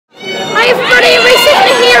everybody, we're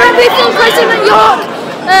sitting here at Bradford President York.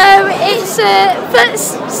 It's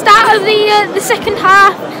first start of the second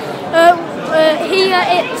half. Here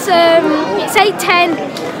it's 8:10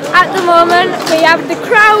 at the moment. We have the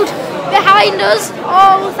crowd behind us,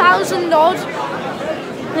 all 1,000 odd,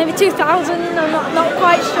 maybe 2,000. I'm not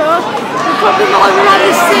quite sure. We're probably more around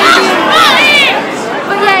the stadium.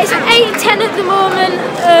 But yeah, it's 8:10 at the moment.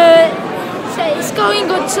 So it's going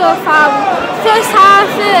good so far. First half,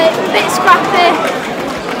 a bit scrappy,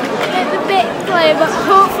 a bit play, but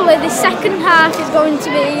hopefully the second half is going to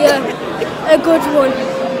be a good one.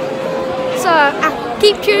 So I'll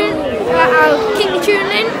keep you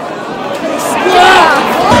tuning in for the second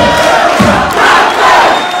half.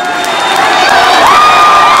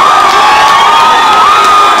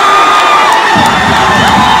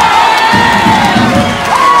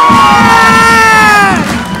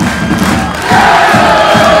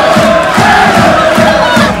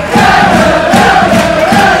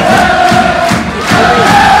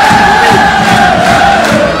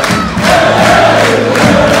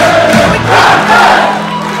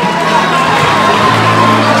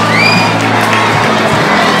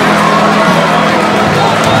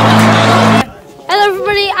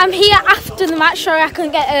 I'm here after the match. Sorry, I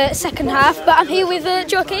couldn't get a second half, but I'm here with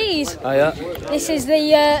Joe Keys. Oh yeah. This is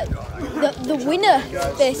the winner,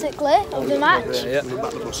 basically, of the match.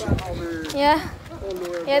 Yeah.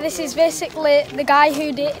 This is basically the guy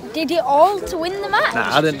who did it all to win the match.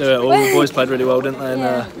 Nah, I didn't do it all. The boys played really well, didn't they?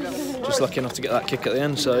 And just lucky enough to get that kick at the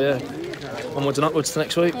end. So yeah, onwards and upwards to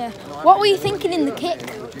next week. Yeah. What were you thinking in the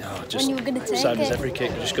kick just when you were going to take it? Same as every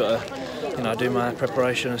kick. Just got to, do my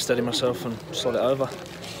preparation and steady myself and slot it over.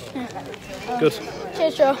 Good.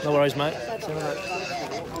 Cheers, Joe. No worries, mate.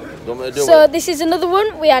 So this is another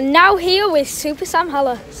one. We are now here with Super Sam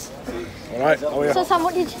Hallis. Alright, how are you? So Sam,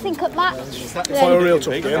 what did you think of that match? I thought it was a real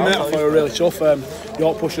tough game, mate. I thought it was really tough.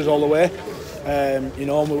 York pushed us all the way.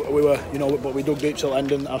 We were, but we dug deep till the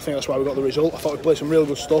end, and I think that's why we got the result. I thought we played some real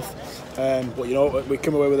good stuff, but we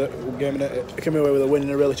came away with a win in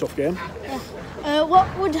a really tough game. Yeah. What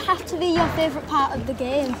would have to be your favourite part of the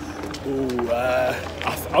game?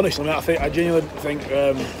 Honestly, mate, I genuinely think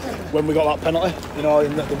when we got that penalty,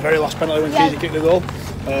 in the very last penalty when Keezy kicked the goal,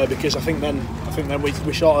 because I think then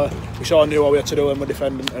we sort of knew what we had to do and we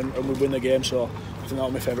defend and we win the game. So I think that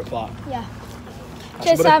was my favourite part. Yeah.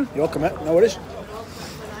 Cheers, Sam. You're welcome, mate. No worries.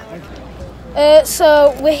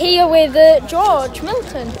 So we're here with George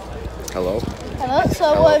Milton. Hello. Hello.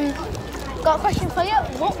 So got a question for you.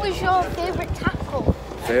 What was your favourite tackle?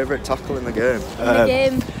 Favourite tackle in the game? In the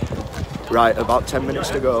game. Right, about 10 minutes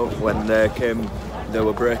to go, when they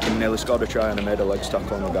were breaking, nearly scored a try, and I made a legs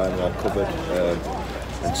tackle on the guy who had covered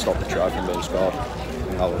and stopped the try from being scored.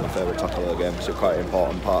 And that was my favourite tackle of the game because it's quite an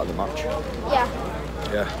important part of the match. Yeah.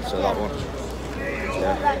 Yeah, so that one.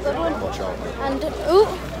 Yeah, that good one. Watch out, mate. And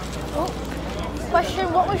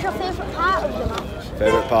question: what was your favourite part of the match?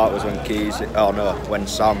 Favourite part was when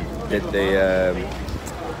Sam did the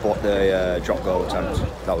drop goal attempt.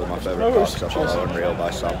 That was my favourite part because I thought that was unreal by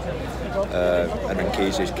Sam. And then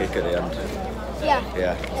Keezy's kick at the end.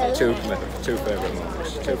 Yeah. Two favourite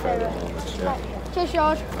moments. Yeah. Cheers,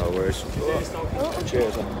 George. No worries.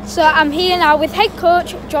 Cheers. So I'm here now with head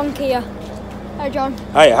coach John Keir. Hi, John.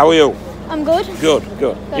 Hi, how are you? I'm good. Good.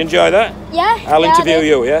 You enjoy that? Yeah. I'll interview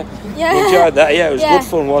you, yeah? Yeah. You enjoyed that, yeah? It was good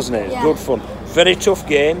fun, wasn't it? Yeah. Good fun. Very tough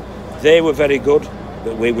game. They were very good,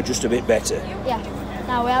 but we were just a bit better. Yeah.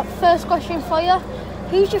 Now we have first question for you.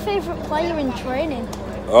 Who's your favourite player in training?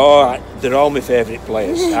 Oh, they're all my favourite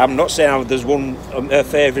players. I'm not saying there's one a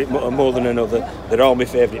favourite more than another. They're all my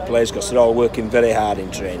favourite players because they're all working very hard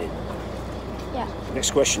in training. Yeah.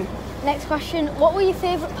 Next question. Next question. What were your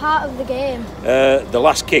favourite part of the game? The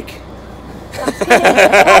last kick. That's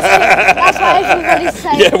what everybody's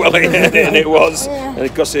saying. Yeah, well, it was. Yeah.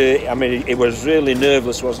 Because it was really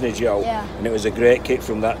nervous, wasn't it, Joe? Yeah. And it was a great kick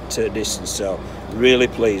from that distance. So really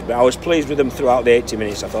pleased. But I was pleased with them throughout the 80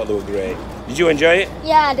 minutes. I thought they were great. Did you enjoy it?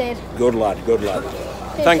 Yeah, I did. Good lad.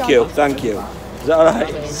 Thank you. Is that all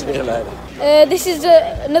right? See you later. This is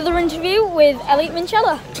another interview with Elliot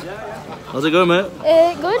Minchella. How's it going, mate?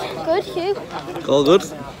 Good. You? All good.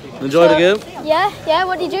 Enjoy the game? Yeah.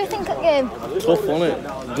 What did you think of the game? Tough, wasn't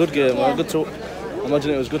it? Good game. Yeah. Good to. I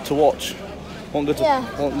imagine it was good to watch.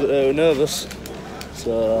 Nervous.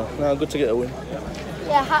 So good to get a win.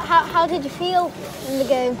 Yeah. How did you feel in the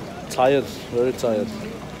game? Tired. Very tired.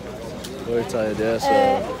 Yeah. So.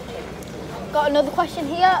 Got another question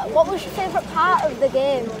here. What was your favourite part of the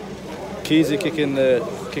game? Keezy kicking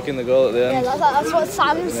the goal at the end. Yeah, that's what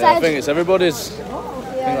Sam said. I think it's everybody's. I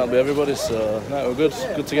think that'll be everybody's. So we're good.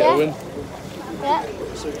 Good to get a win. Yeah.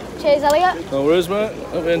 Cheers, Elliot. No worries, mate.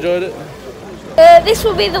 Hope you enjoyed it. This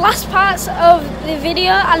will be the last parts of the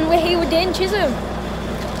video, and we're here with Dane Chisholm.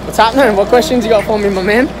 What's happening? What questions you got for me, my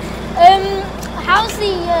man? How's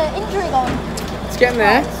the injury going? It's getting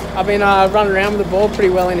there. I've been running around with the ball pretty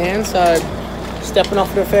well in hand, so stepping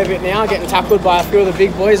off it a fair bit now, getting tackled by a few of the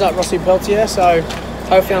big boys like Rossi Peltier, so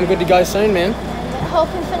hopefully I'm good to go soon, man.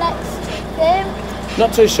 Hoping for next game?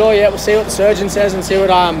 Not too sure yet. We'll see what the surgeon says and see what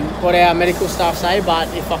our medical staff say, but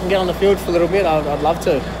if I can get on the field for a little bit, I'd love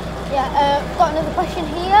to. Yeah, got another question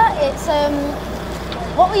here. It's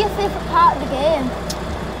what were your favourite part of the game?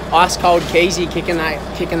 Ice cold Keezy kicking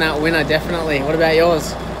that winner, definitely. What about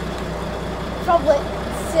yours? Probably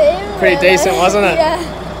same. Pretty really. decent, wasn't it? Yeah.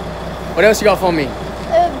 What else you got for me?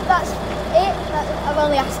 That's it. I've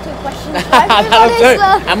only asked 2 questions. That'll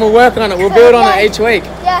do. And we'll work on it. We'll build on it each week.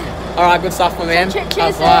 Yeah. All right, good stuff, my man. Cheers,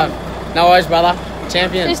 High five. No worries, brother.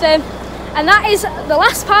 Champion. Cheers, Dane. And that is the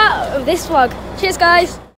last part of this vlog. Cheers, guys.